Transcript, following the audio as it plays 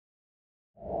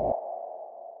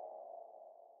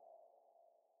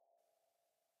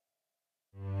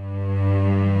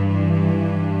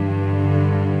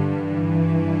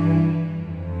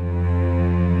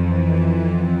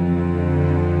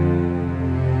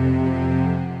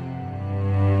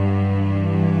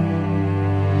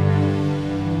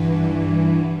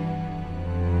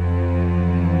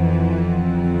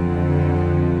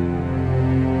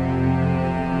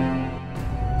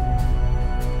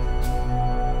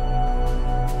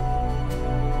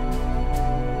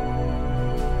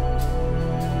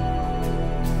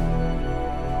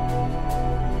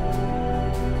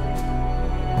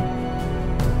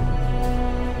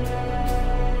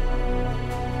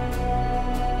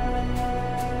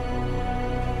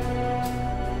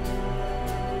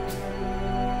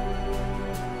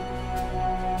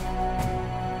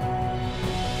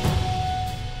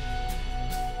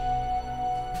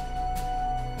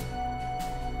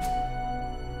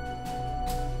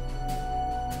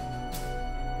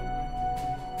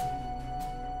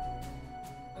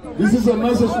This is a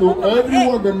message to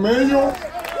everyone, the mayor,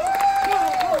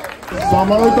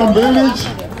 Samaritan Village,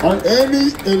 and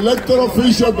any elected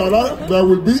official that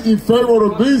will be in favor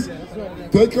of this.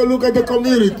 Take a look at the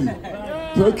community.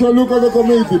 Take a look at the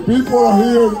community. People are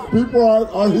here. People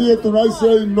are here tonight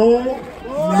saying no,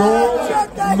 no,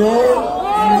 no,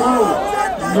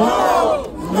 no, no,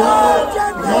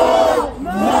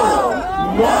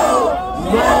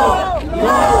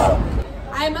 no.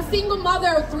 I am a single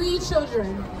mother of 3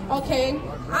 children, okay?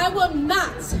 I will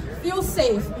not feel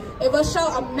safe if a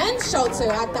men's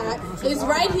shelter at that is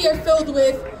right here filled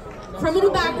with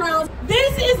criminal backgrounds.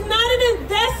 This is not an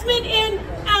investment in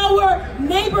our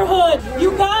neighborhood.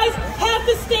 You guys have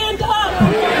to stand up.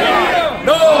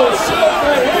 No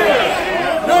shelter here!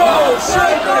 No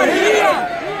shelter here!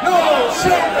 No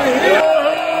shelter here!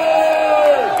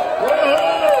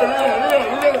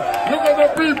 Look at the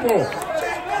people.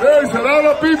 There's a lot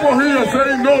of people here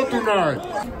saying no tonight.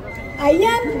 I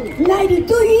am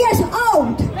 92 years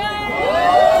old.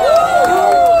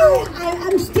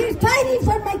 I'm still fighting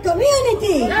for my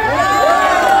community.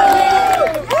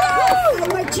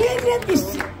 Our children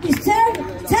deserve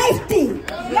safety.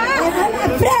 And I'm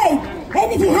afraid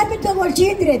anything happens to our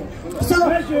children. So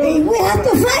if we have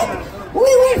to fight, we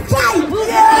will fight.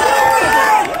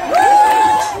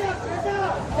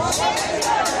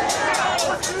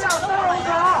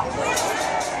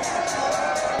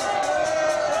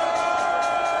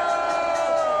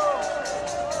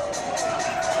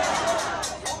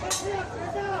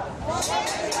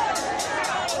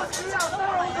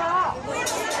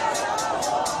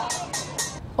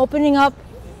 Opening up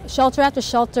shelter after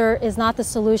shelter is not the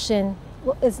solution.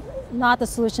 Is not the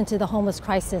solution to the homeless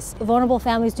crisis. Vulnerable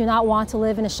families do not want to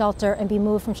live in a shelter and be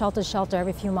moved from shelter to shelter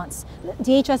every few months.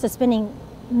 DHS is spending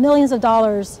millions of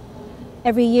dollars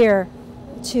every year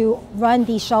to run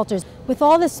these shelters. With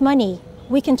all this money,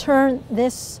 we can turn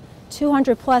this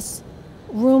 200+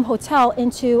 room hotel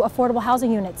into affordable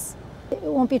housing units. It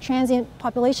won't be a transient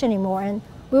population anymore, and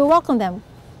we will welcome them.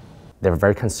 They're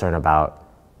very concerned about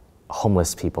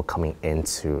homeless people coming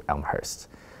into Elmhurst.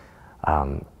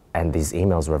 And these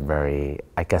emails were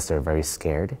I guess they're very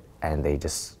scared, and they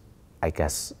just, I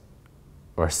guess,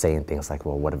 were saying things like,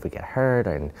 well, what if we get hurt,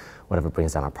 and what if it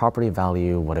brings down our property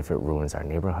value, what if it ruins our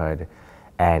neighborhood?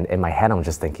 And in my head, I'm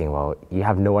just thinking, well, you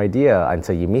have no idea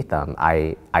until you meet them.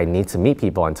 I need to meet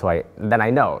people until then I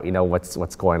know,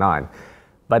 what's going on.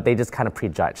 But they just kind of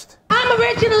prejudged. I'm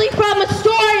originally from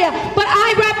Astoria, but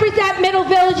I represent Middle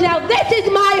Village now. This is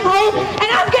my home, and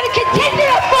I'm going to continue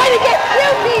to fight against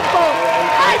you people.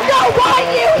 I don't want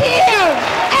you here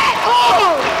at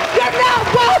all. You're not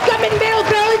welcome in Middle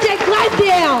Village and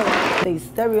Glendale. They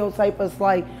stereotype us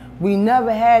like we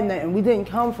never had nothing. We didn't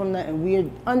come from nothing. We're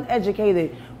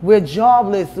uneducated. We're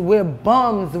jobless. We're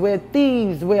bums. We're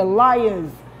thieves. We're liars.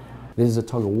 This is a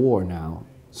tug of war now.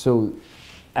 So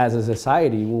as a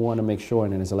society, we want to make sure,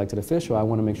 and as an elected official, I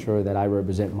want to make sure that I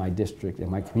represent my district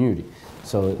and my community,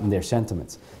 so in their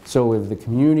sentiments. So if the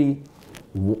community,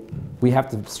 we have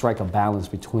to strike a balance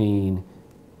between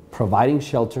providing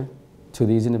shelter to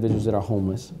these individuals that are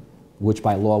homeless, which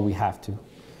by law we have to,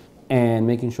 and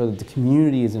making sure that the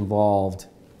community is involved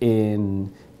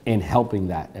in helping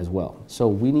that as well. So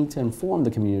we need to inform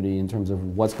the community in terms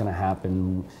of what's going to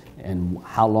happen and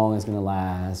how long it's going to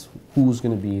last, who's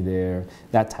going to be there,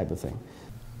 that type of thing.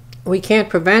 We can't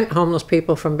prevent homeless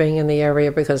people from being in the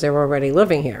area because they're already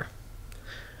living here.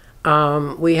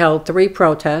 We held 3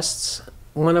 protests,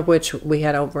 one of which we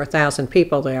had over 1,000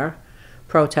 people there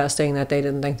protesting that they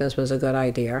didn't think this was a good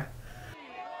idea.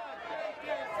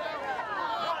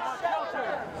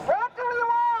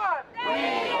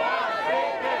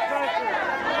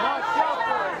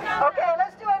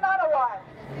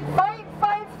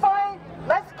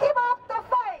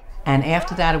 And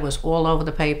after that, it was all over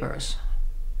the papers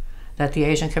that the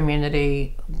Asian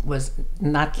community was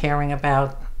not caring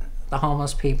about the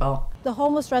homeless people. The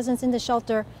homeless residents in the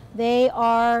shelter, they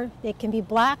can be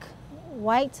black,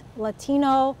 white,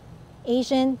 Latino,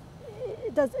 Asian.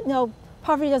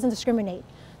 Poverty doesn't discriminate.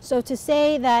 So to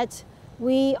say that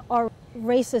we are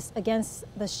racist against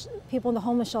the people in the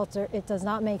homeless shelter, it does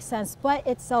not make sense. But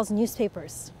it sells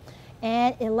newspapers,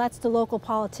 and it lets the local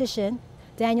politician,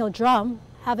 Daniel Drum,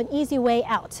 have an easy way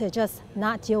out to just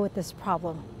not deal with this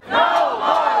problem. No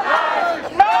more lives!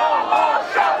 No more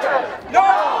shelters! No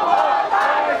more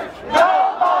lives!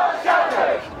 No more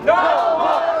shelters! No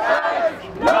more lives!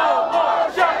 No more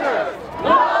shelters!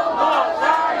 No more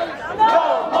lives!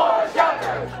 No more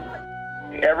shelters!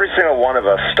 Every single one of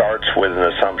us starts with an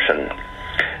assumption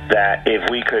that if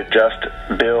we could just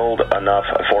build enough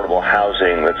affordable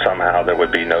housing that somehow there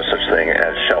would be no such thing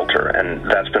as shelter. And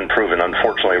that's been proven,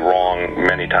 unfortunately, wrong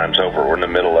many times over. We're in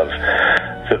the middle of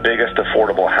the biggest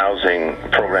affordable housing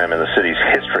program in the city's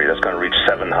history that's going to reach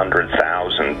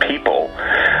 700,000 people,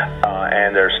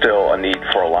 and there's still a need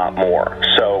for a lot more.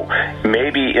 So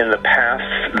maybe in the past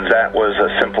that was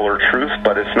a simpler truth,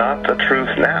 but it's not the truth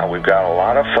now. We've got a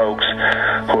lot of folks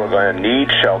who are going to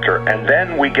need shelter, and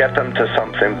then we get them to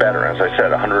something better. As I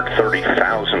said,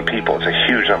 130,000 people, it's a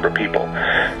huge number of people,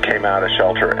 came out of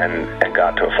shelter and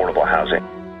got to affordable housing.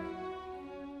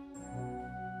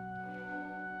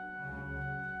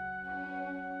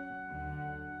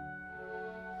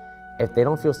 If they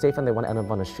don't feel safe and they want to end up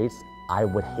on the streets, I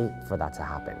would hate for that to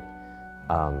happen.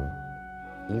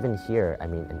 Even here, I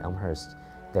mean, in Elmhurst,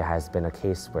 there has been a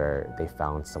case where they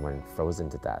found someone frozen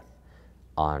to death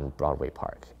on Broadway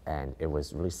Park, and it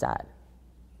was really sad.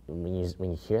 When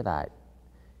you hear that,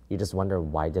 you just wonder,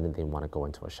 why didn't they want to go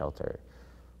into a shelter?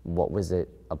 What was it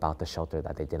about the shelter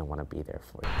that they didn't want to be there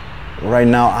for? Right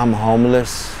now, I'm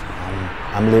homeless.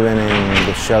 I'm living in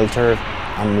the shelter.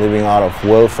 I'm living out of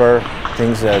welfare,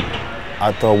 things that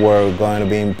I thought were going to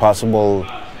be impossible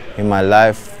in my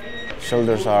life.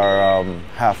 Shelters are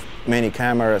have many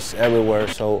cameras everywhere,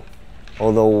 so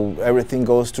although everything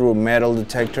goes through a metal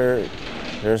detector,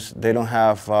 they don't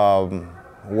have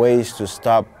ways to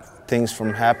stop things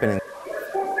from happening.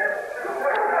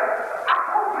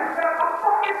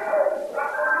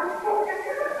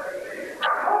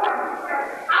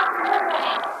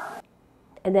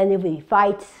 And then there would be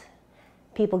fights,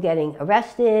 people getting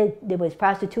arrested. There was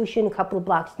prostitution a couple of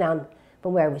blocks down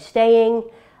from where I was staying.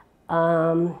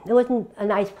 It wasn't a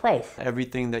nice place.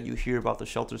 Everything that you hear about the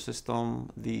shelter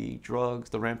system, the drugs,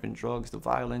 the rampant drugs, the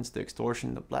violence, the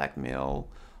extortion, the blackmail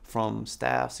from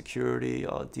staff, security,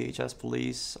 DHS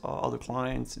police, other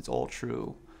clients, it's all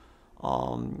true.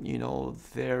 You know,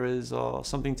 there is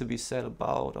something to be said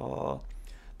about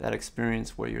that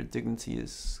experience where your dignity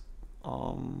is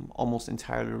almost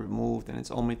entirely removed, and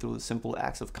it's only through the simple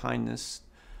acts of kindness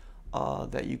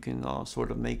that you can sort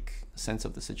of make sense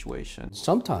of the situation.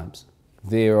 Sometimes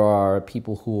there are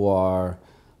people who are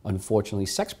unfortunately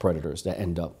sex predators that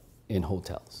end up in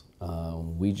hotels.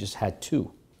 We just had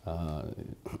two.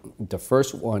 The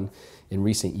first one in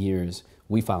recent years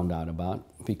we found out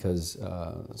about because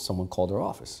someone called our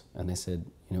office and they said,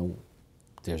 you know,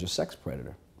 there's a sex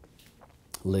predator.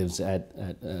 Lives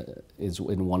is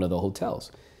in one of the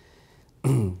hotels.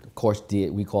 Of course,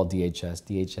 we called DHS.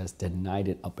 DHS denied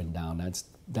it up and down.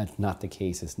 That's not the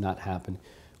case. It's not happened.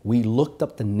 We looked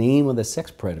up the name of the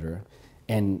sex predator,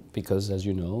 and because, as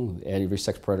you know, every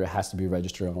sex predator has to be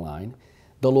registered online,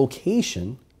 the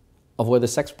location of where the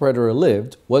sex predator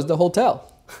lived was the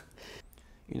hotel.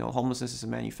 You know, homelessness is a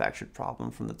manufactured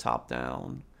problem from the top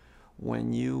down.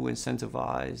 When you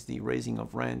incentivize the raising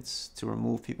of rents to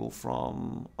remove people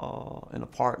from an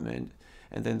apartment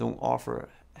and then don't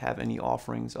have any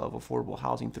offerings of affordable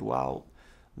housing throughout,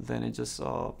 then it just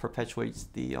perpetuates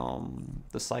the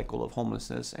cycle of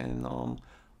homelessness. And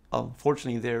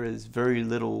unfortunately, there is very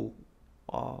little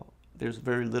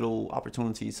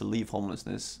opportunities to leave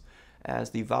homelessness,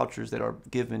 as the vouchers that are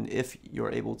given, if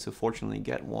you're able to fortunately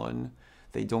get one,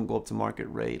 they don't go up to market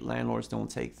rate. Landlords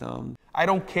don't take them. I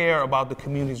don't care about the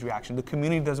community's reaction. The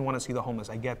community doesn't want to see the homeless.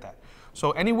 I get that.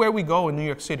 So anywhere we go in New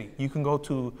York City, you can go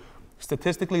to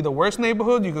statistically the worst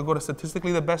neighborhood, you could go to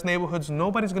statistically the best neighborhoods.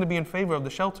 Nobody's going to be in favor of the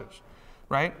shelters,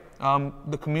 right?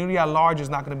 The community at large is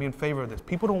not going to be in favor of this.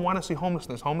 People don't want to see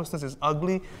homelessness. Homelessness is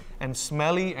ugly and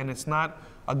smelly, and it's not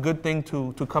a good thing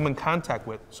to come in contact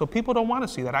with. So people don't want to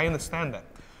see that. I understand that.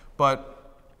 But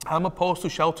I'm opposed to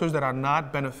shelters that are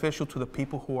not beneficial to the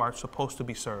people who are supposed to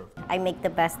be served. I make the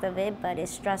best of it, but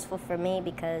it's stressful for me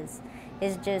because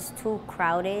it's just too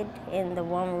crowded in the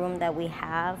one room that we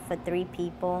have for 3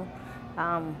 people.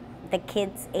 The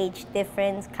kids' age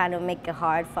difference kind of make it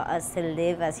hard for us to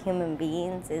live as human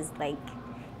beings.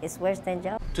 It's worse than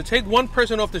jail. To take one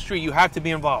person off the street, you have to be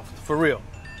involved, for real.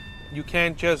 You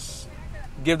can't just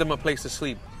give them a place to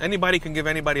sleep. Anybody can give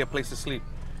anybody a place to sleep.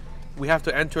 We have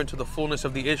to enter into the fullness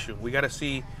of the issue. We got to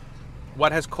see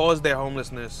what has caused their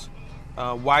homelessness.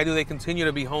 Why do they continue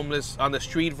to be homeless on the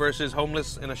street versus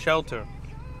homeless in a shelter?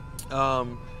 Are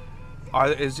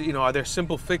there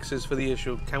simple fixes for the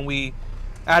issue? Can we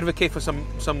advocate for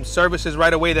some services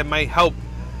right away that might help?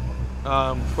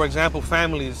 For example,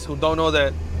 families who don't know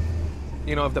that,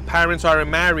 if the parents aren't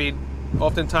married,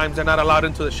 oftentimes they're not allowed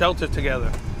into the shelter together.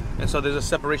 And so there's a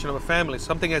separation of a family.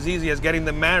 Something as easy as getting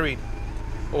them married,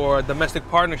 or a domestic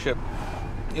partnership,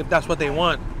 if that's what they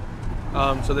want,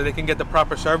 so that they can get the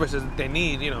proper services that they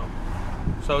need,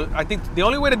 So I think the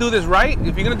only way to do this right,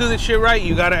 if you're gonna do this shit right,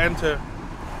 you gotta enter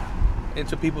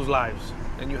into people's lives,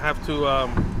 and you have to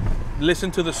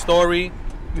listen to the story.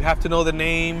 You have to know the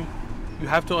name. You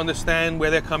have to understand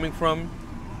where they're coming from.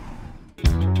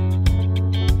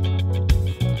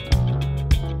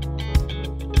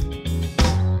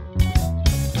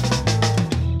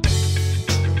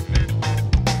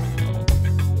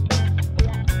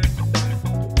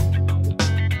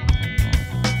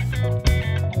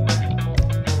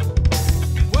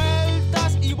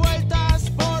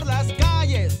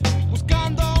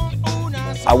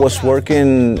 I was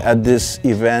working at this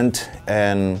event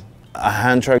and a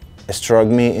hand truck struck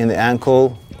me in the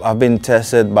ankle. I've been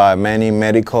tested by many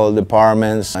medical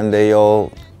departments and they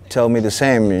all tell me the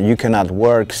same. You cannot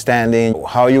work standing.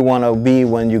 How you want to be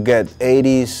when you get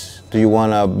 80s? Do you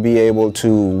want to be able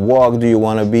to walk? Do you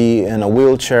want to be in a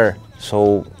wheelchair?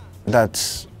 So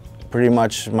that's pretty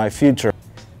much my future.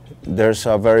 There's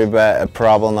a very bad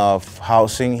problem of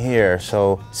housing here,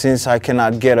 so since I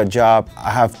cannot get a job,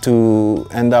 I have to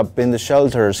end up in the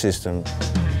shelter system.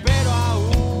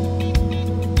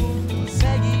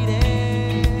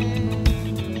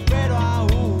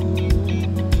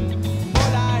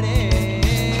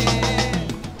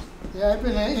 Yeah, I've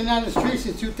been in and out of the streets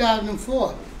since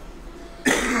 2004.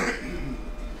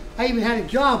 I even had a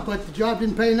job, but the job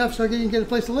didn't pay enough, so I didn't get a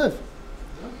place to live.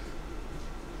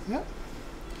 Yeah.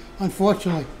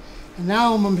 Unfortunately. And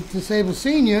now I'm a disabled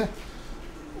senior.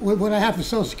 With what I have for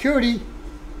Social Security,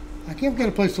 I can't get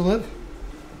a place to live.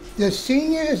 The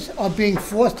seniors are being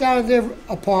forced out of their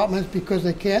apartments because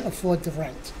they can't afford the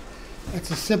rent.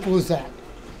 It's as simple as that.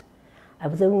 I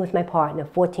was living with my partner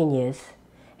 14 years,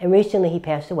 and recently he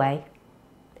passed away.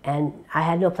 And I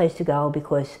had no place to go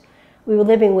because we were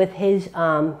living with his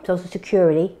Social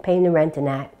Security, paying the rent and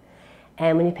that.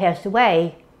 And when he passed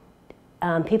away,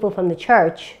 people from the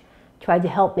church tried to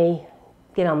help me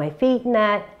get on my feet and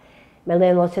that. My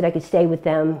landlord said I could stay with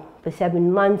them for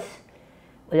 7 months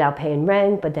without paying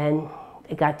rent, but then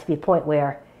it got to be a point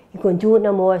where you couldn't do it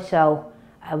no more, so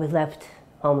I was left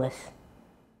homeless.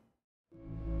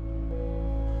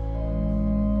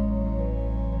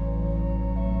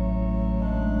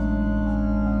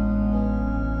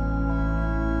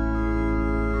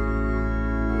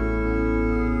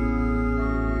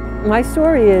 My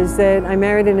story is that I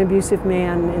married an abusive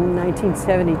man in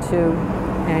 1972,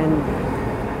 and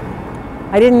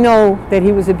I didn't know that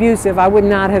he was abusive. I would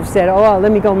not have said, oh,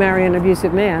 let me go marry an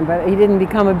abusive man, but he didn't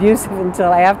become abusive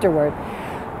until afterward.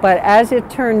 But as it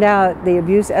turned out, the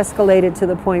abuse escalated to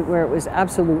the point where it was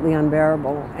absolutely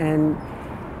unbearable. And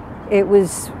it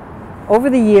was, over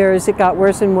the years, it got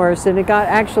worse and worse, and it got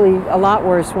actually a lot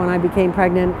worse when I became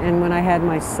pregnant and when I had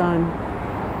my son.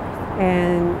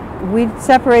 And we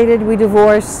separated, we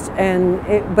divorced,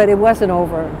 but it wasn't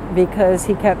over because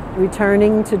he kept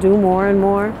returning to do more and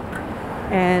more.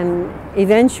 And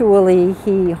eventually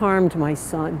he harmed my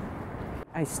son.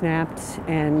 I snapped,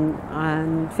 and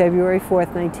on February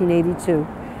 4th, 1982,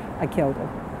 I killed him.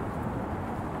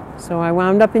 So I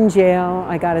wound up in jail.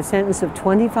 I got a sentence of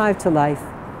 25 to life.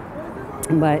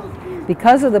 But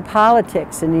because of the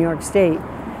politics in New York State,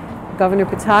 Governor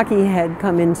Pataki had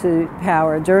come into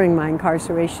power during my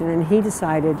incarceration, and he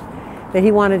decided that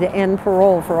he wanted to end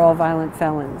parole for all violent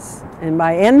felons. And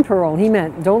by end parole, he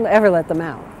meant don't ever let them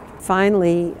out.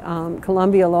 Finally,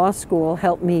 Columbia Law School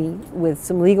helped me with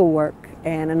some legal work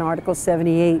and an Article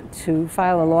 78 to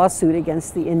file a lawsuit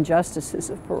against the injustices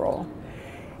of parole.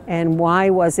 And why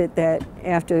was it that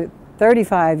after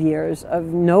 35 years of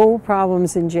no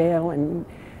problems in jail and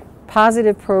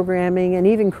positive programming and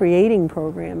even creating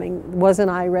programming, wasn't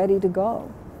I ready to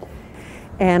go?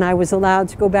 And I was allowed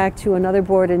to go back to another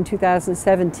board in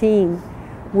 2017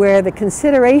 where the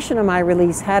consideration of my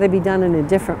release had to be done in a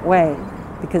different way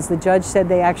because the judge said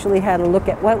they actually had to look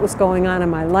at what was going on in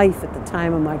my life at the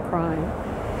time of my crime.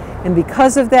 And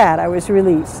because of that, I was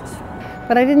released.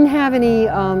 But I didn't have any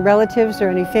relatives or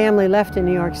any family left in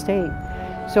New York State.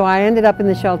 So I ended up in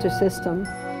the shelter system.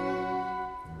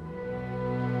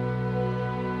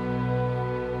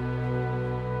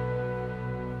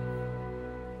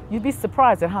 You'd be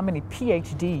surprised at how many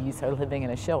PhDs are living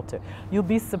in a shelter. You'll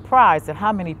be surprised at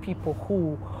how many people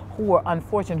who were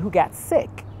unfortunate, who got sick,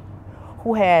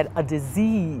 who had a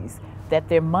disease that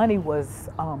their money was,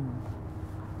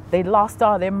 they lost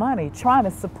all their money trying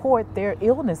to support their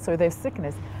illness or their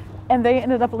sickness, and they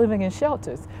ended up living in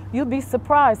shelters. You'll be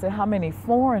surprised at how many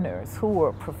foreigners who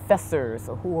were professors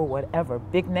or who were whatever,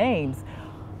 big names,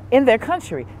 in their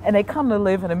country, and they come to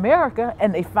live in America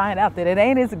and they find out that it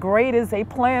ain't as great as they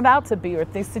planned out to be, or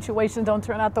if these situations don't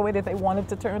turn out the way that they wanted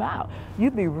to turn out.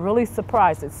 You'd be really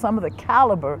surprised at some of the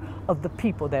caliber of the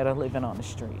people that are living on the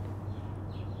street.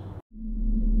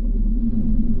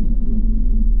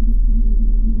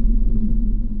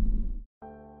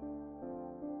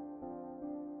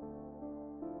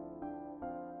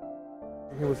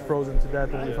 He was frozen to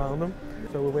death when we found him,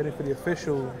 so we're waiting for the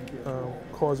official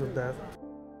cause of death.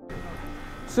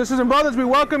 Sisters and brothers, we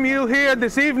welcome you here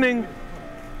this evening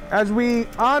as we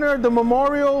honor the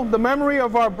memorial, the memory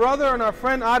of our brother and our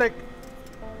friend Arik.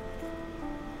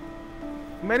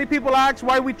 Many people ask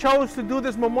why we chose to do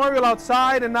this memorial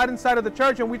outside and not inside of the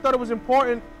church, and we thought it was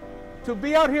important to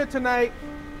be out here tonight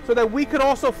so that we could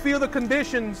also feel the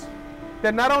conditions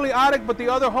that not only Arik but the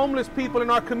other homeless people in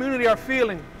our community are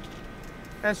feeling.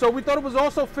 And so we thought it was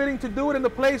also fitting to do it in the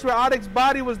place where Arik's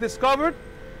body was discovered,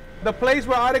 the place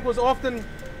where Arik was often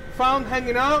found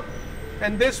hanging out,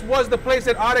 and this was the place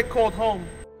that Arik called home.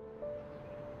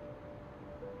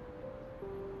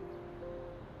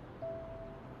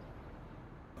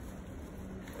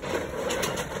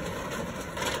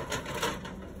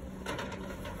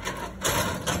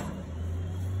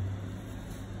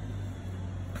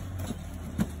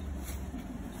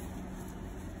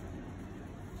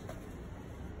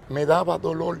 Me daba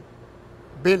dolor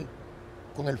ver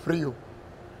con el frío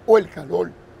o el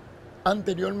calor,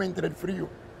 anteriormente el frío,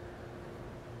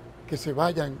 que se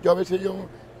vayan. Yo a veces yo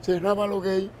cerraba los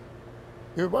gays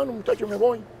y yo, bueno muchachos, me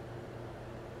voy.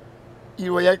 Y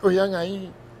allá cogían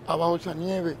ahí abajo esa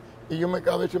nieve y yo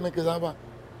a veces me quedaba.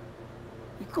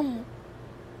 ¿Y cómo?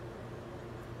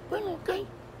 Bueno, ok.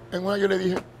 En una yo le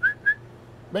dije,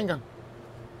 vengan,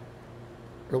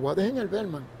 lo voy a dejar en el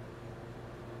Berman,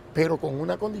 pero con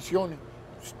unas condiciones,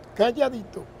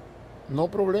 calladito, no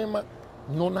problema,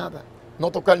 no nada,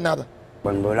 no tocar nada.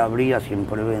 Cuando él abría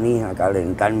siempre venía a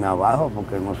calentarme abajo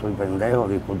porque no soy pendejo,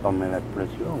 discúlpame la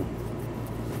expresión.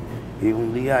 Y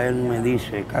un día él me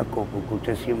dice, Caco, porque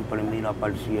usted siempre mira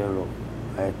para el cielo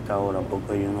a esta hora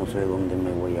porque yo no sé dónde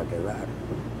me voy a quedar.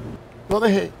 Lo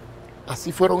dejé,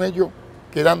 así fueron ellos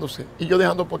quedándose y yo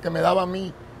dejando porque me daba a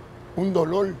mí un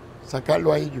dolor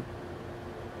sacarlo a ellos.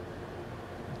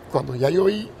 Cuando ya yo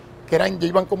oí que ya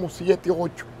iban como 7 o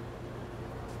 8,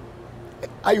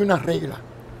 hay una regla,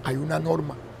 hay una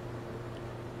norma.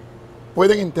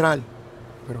 Pueden entrar,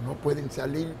 pero no pueden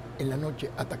salir en la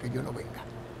noche hasta que yo no venga.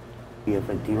 Y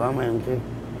efectivamente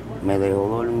me dejó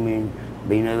dormir,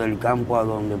 vine del campo a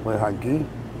donde, pues aquí,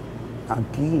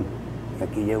 y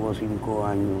aquí llevo 5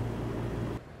 años.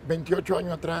 28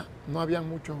 años atrás no había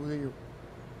muchos judíos.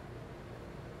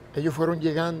 Ellos fueron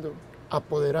llegando,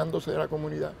 apoderándose de la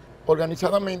comunidad.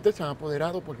 Organizadamente se han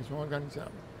apoderado porque son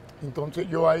organizados. Entonces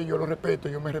yo a ellos los respeto,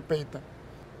 ellos me respetan.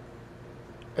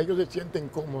 Ellos se sienten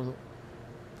cómodos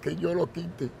que yo lo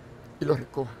quite y lo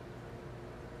recoja.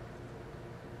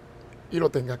 Y lo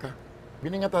tenga acá.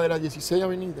 Vienen hasta de la 16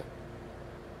 Avenida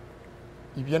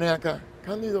y vienen acá.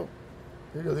 Cándido,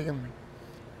 ellos díganme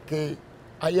que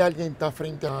hay alguien que está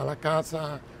frente a la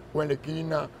casa o en la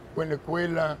esquina o en la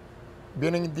escuela.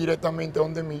 Vienen directamente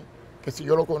donde mí, que si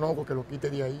yo lo conozco, que lo quite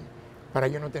de ahí, para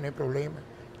yo no tener problemas.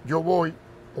 Yo voy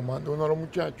o mando uno de los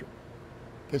muchachos,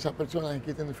 que esas personas se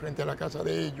quiten de frente a la casa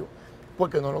de ellos,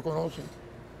 porque no lo conocen,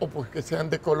 o porque sean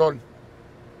de color.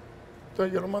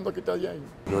 Entonces yo lo mando a quitar de ahí.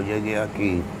 Yo llegué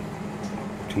aquí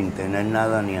sin tener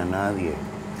nada ni a nadie.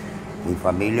 Mi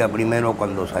familia primero,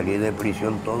 cuando salí de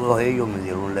prisión, todos ellos me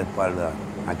dieron la espalda.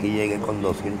 Aquí llegué con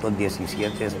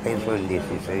 217 pesos en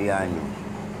 16 años.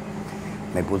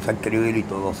 Me puse a escribir y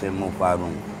todos se mofaron.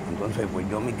 Entonces, pues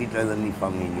yo me quité de mi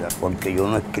familia, porque yo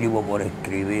no escribo por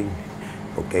escribir,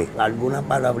 porque alguna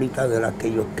palabrita de las que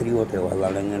yo escribo te va a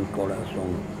dar en el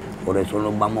corazón. Por eso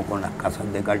nos vamos con las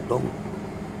casas de cartón.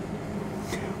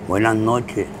 Buenas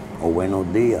noches o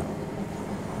buenos días.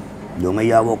 Yo me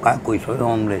llamo Caco y soy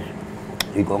hombre,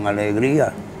 y con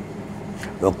alegría.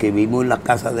 Los que vivimos en las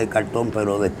casas de cartón,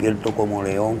 pero despierto como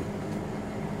león.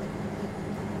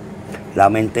 La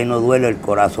mente no duele, el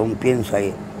corazón piensa,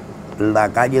 y la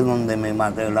calle donde me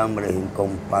mata el hambre es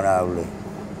incomparable.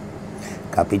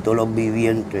 Capítulos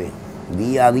vivientes,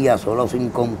 día a día, solo sin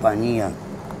compañía.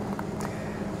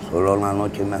 Solo la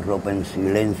noche me arropa en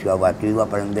silencio, abatido a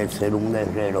aprender a ser un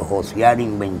guerrero, josear,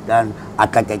 inventar,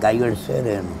 hasta que cayó el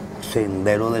sereno.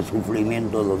 Sendero de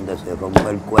sufrimiento donde se rompe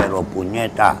el cuero,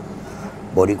 puñeta.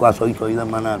 Boricua soy de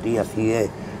Manatí, así es,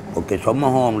 porque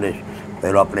somos hombres,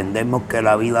 pero aprendemos que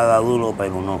la vida da duro,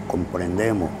 pero nos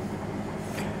comprendemos.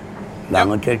 La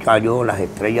noche cayó, las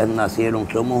estrellas nacieron,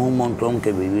 somos un montón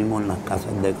que vivimos en las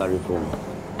casas de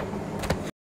cartón.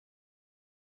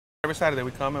 every Saturday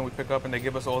we come and we pick up and they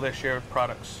give us all their share of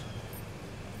products.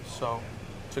 So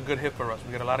it's a good hit for us.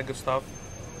 We get a lot of good stuff,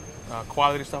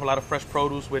 quality stuff, a lot of fresh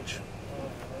produce, which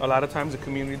a lot of times the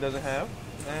community doesn't have.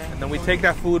 And then we take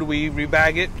that food, we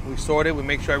rebag it, we sort it, we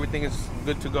make sure everything is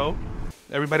good to go.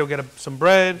 Everybody will get some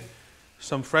bread,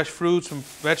 some fresh fruits, some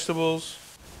vegetables.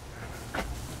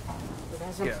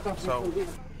 Yeah, so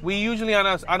we usually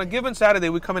on a given Saturday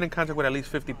we come in contact with at least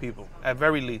 50 people, at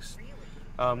very least.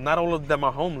 Not all of them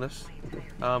are homeless.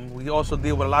 We also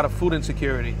deal with a lot of food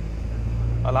insecurity.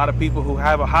 A lot of people who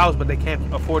have a house but they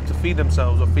can't afford to feed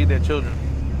themselves or feed their children.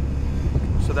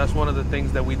 So that's one of the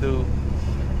things that we do.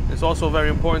 It's also very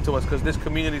important to us because this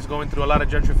community is going through a lot of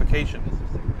gentrification.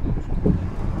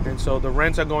 And so the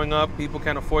rents are going up. People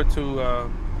can't afford to,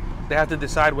 they have to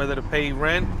decide whether to pay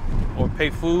rent or pay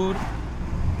food.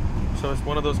 So it's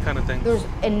one of those kind of things. There's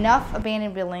enough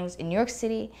abandoned buildings in New York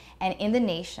City and in the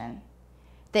nation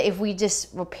that if we just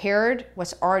repaired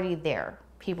what's already there,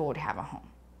 people would have a home.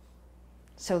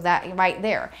 So that right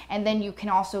there. And then you can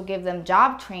also give them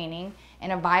job training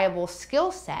and a viable skill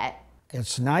set.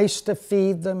 It's nice to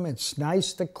feed them, it's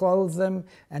nice to clothe them,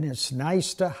 and it's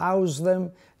nice to house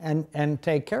them and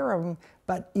take care of them,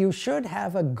 but you should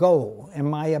have a goal, in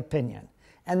my opinion.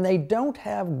 And they don't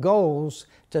have goals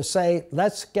to say,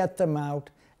 let's get them out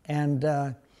and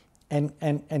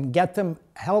get them,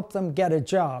 help them get a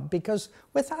job, because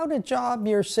without a job,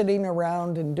 you're sitting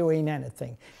around and doing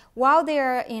anything. While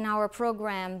they're in our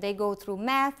program, they go through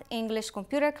math, English,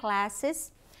 computer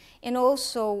classes, and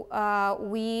also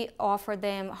we offer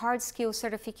them hard skill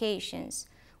certifications,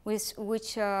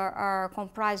 which are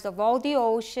comprised of all the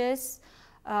OSHAs,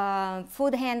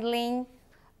 food handling,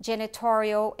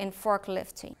 janitorial, and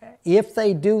forklifting. If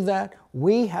they do that,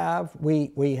 we have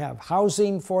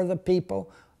housing for the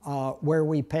people where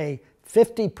we pay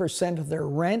 50% of their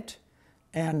rent,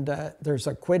 and there's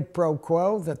a quid pro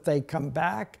quo that they come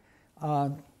back.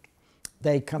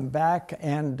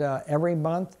 And every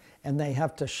month, and they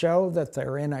have to show that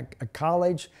they're in a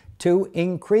college to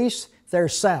increase their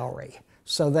salary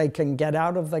so they can get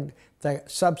out of the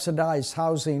subsidized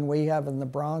housing we have in the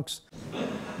Bronx.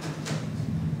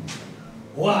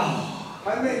 Wow.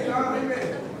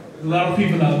 A lot of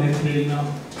people out there today, you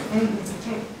know.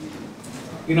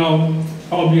 You know,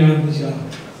 I'll be honest with y'all.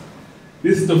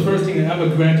 This is the first thing I ever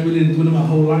graduated into in my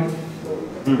whole life.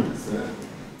 And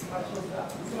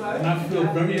I feel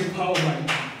very empowered right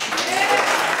now.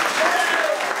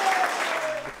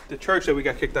 The church that we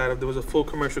got kicked out of, there was a full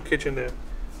commercial kitchen there.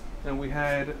 And we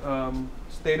had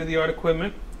state-of-the-art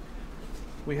equipment.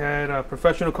 We had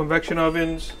professional convection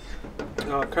ovens.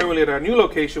 Currently at our new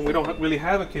location, we don't really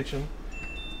have a kitchen.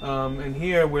 And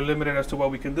here we're limited as to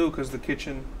what we can do because the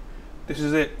kitchen, this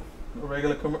is it. A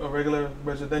regular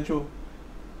residential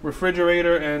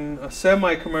refrigerator and a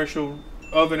semi-commercial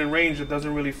oven and range that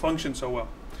doesn't really function so well.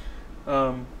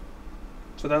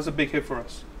 So that's a big hit for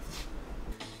us.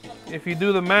 If you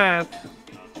do the math,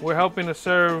 we're helping to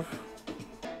serve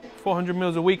 400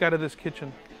 meals a week out of this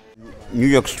kitchen. New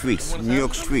York streets,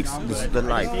 this is the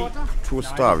life, true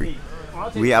story.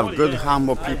 We have good,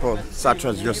 humble people such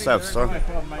as yourself, sir.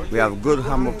 We have good,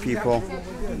 humble people,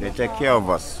 they take care of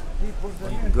us,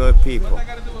 good people.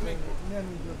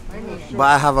 But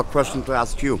I have a question to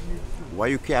ask you. Why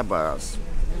you care about us?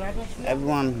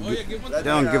 Everyone, they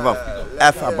don't give a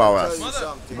F about us.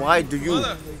 Why do you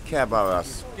care about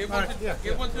us?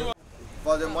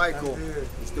 Father Michael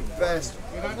is the best,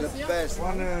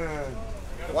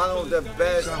 one of the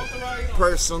best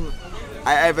person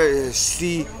I ever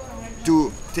see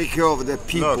to take care of the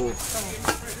people. Look,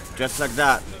 just like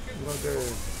that.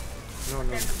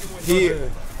 He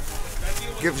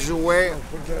gives away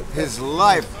his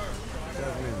life,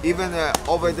 even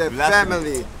over the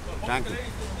family. Thank you.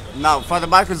 Now, Father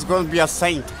Michael is going to be a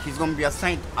saint. He's going to be a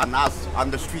saint on us,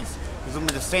 on the streets. He's going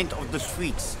to be the saint of the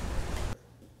streets.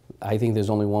 I think there's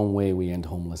only one way we end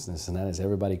homelessness, and that is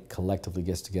everybody collectively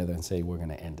gets together and say we're going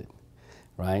to end it,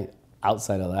 right?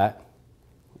 Outside of that,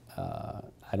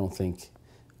 I don't think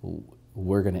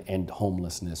we're going to end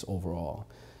homelessness overall.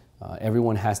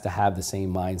 Everyone has to have the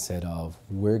same mindset of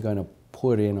we're going to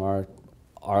put in our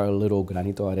little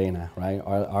granito arena, right?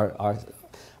 Our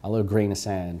little grain of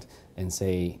sand, and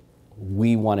say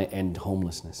we want to end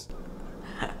homelessness.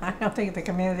 I don't think the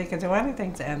community can do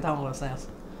anything to end homelessness.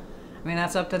 I mean,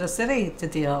 that's up to the city to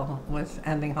deal with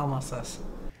ending homelessness.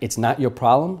 It's not your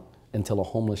problem until a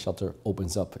homeless shelter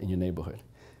opens up in your neighborhood.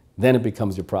 Then it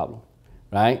becomes your problem,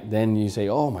 right? Then you say,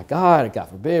 oh my God, God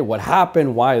forbid, what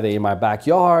happened? Why are they in my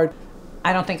backyard?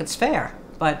 I don't think it's fair,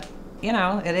 but you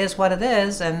know, it is what it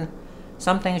is, and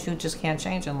some things you just can't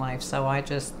change in life. So I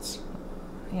just,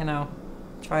 you know,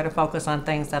 Try to focus on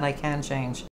things that I can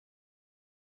change.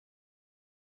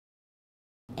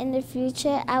 In the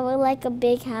future, I would like a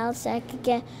big house so I could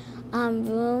get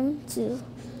room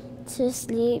to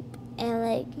sleep and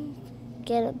like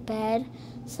get a bed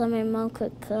so my mom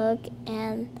could cook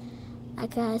and I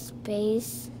could have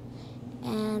space.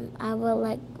 And I would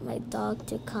like my dog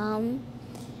to come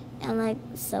and like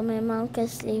so my mom could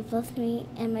sleep with me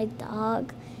and my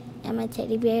dog and my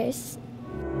teddy bears.